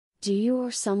Do you or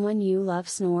someone you love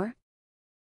snore?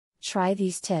 Try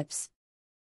these tips.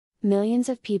 Millions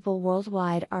of people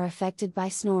worldwide are affected by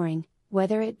snoring,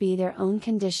 whether it be their own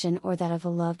condition or that of a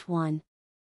loved one.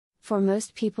 For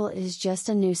most people it is just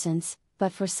a nuisance,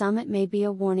 but for some it may be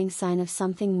a warning sign of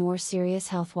something more serious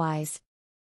health-wise.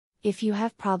 If you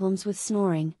have problems with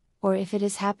snoring, or if it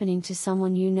is happening to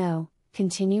someone you know,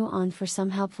 continue on for some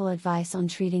helpful advice on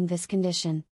treating this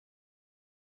condition.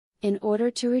 In order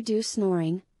to reduce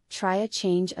snoring, try a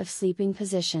change of sleeping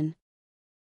position.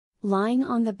 Lying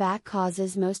on the back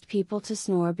causes most people to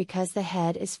snore because the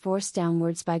head is forced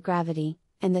downwards by gravity,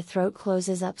 and the throat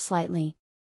closes up slightly.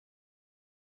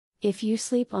 If you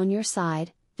sleep on your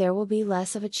side, there will be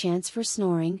less of a chance for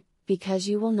snoring, because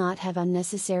you will not have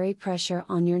unnecessary pressure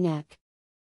on your neck.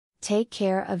 Take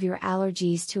care of your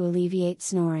allergies to alleviate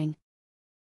snoring.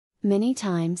 Many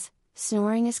times,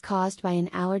 snoring is caused by an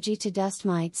allergy to dust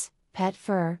mites, pet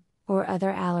fur, or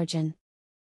other allergen.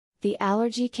 The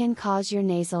allergy can cause your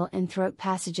nasal and throat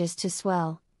passages to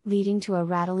swell, leading to a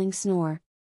rattling snore.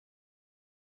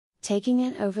 Taking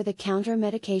an over-the-counter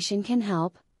medication can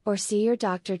help, or see your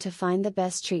doctor to find the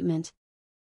best treatment.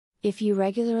 If you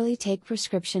regularly take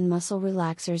prescription muscle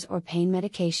relaxers or pain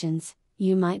medications,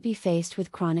 you might be faced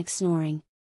with chronic snoring.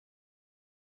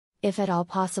 If at all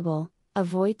possible,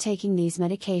 avoid taking these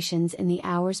medications in the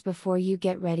hours before you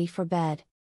get ready for bed.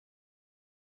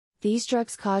 These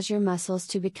drugs cause your muscles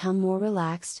to become more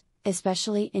relaxed,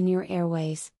 especially in your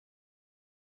airways.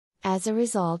 As a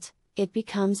result, it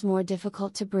becomes more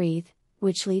difficult to breathe,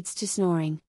 which leads to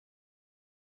snoring.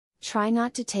 Try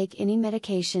not to take any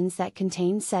medications that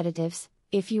contain sedatives,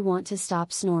 if you want to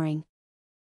stop snoring.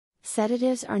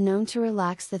 Sedatives are known to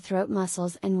relax the throat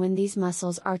muscles, and when these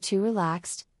muscles are too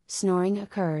relaxed, snoring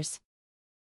occurs.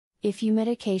 If your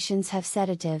medications have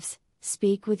sedatives,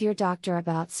 speak with your doctor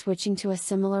about switching to a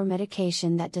similar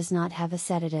medication that does not have a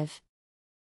sedative.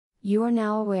 You are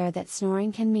now aware that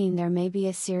snoring can mean there may be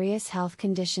a serious health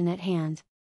condition at hand.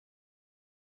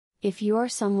 If you are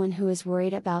someone who is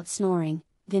worried about snoring,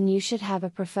 then you should have a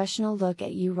professional look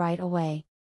at you right away.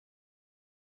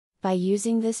 By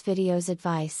using this video's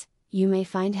advice, you may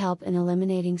find help in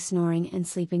eliminating snoring and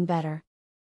sleeping better.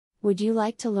 Would you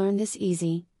like to learn this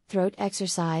easy, throat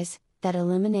exercise, that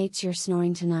eliminates your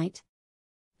snoring tonight?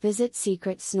 Visit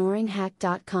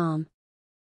secretsnoringhack.com.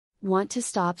 Want to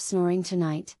stop snoring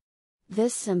tonight?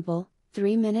 This simple,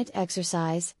 3-minute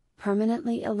exercise,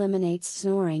 permanently eliminates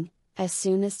snoring, as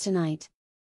soon as tonight.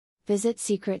 Visit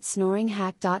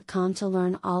secretsnoringhack.com to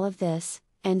learn all of this,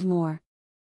 and more.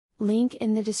 Link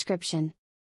in the description.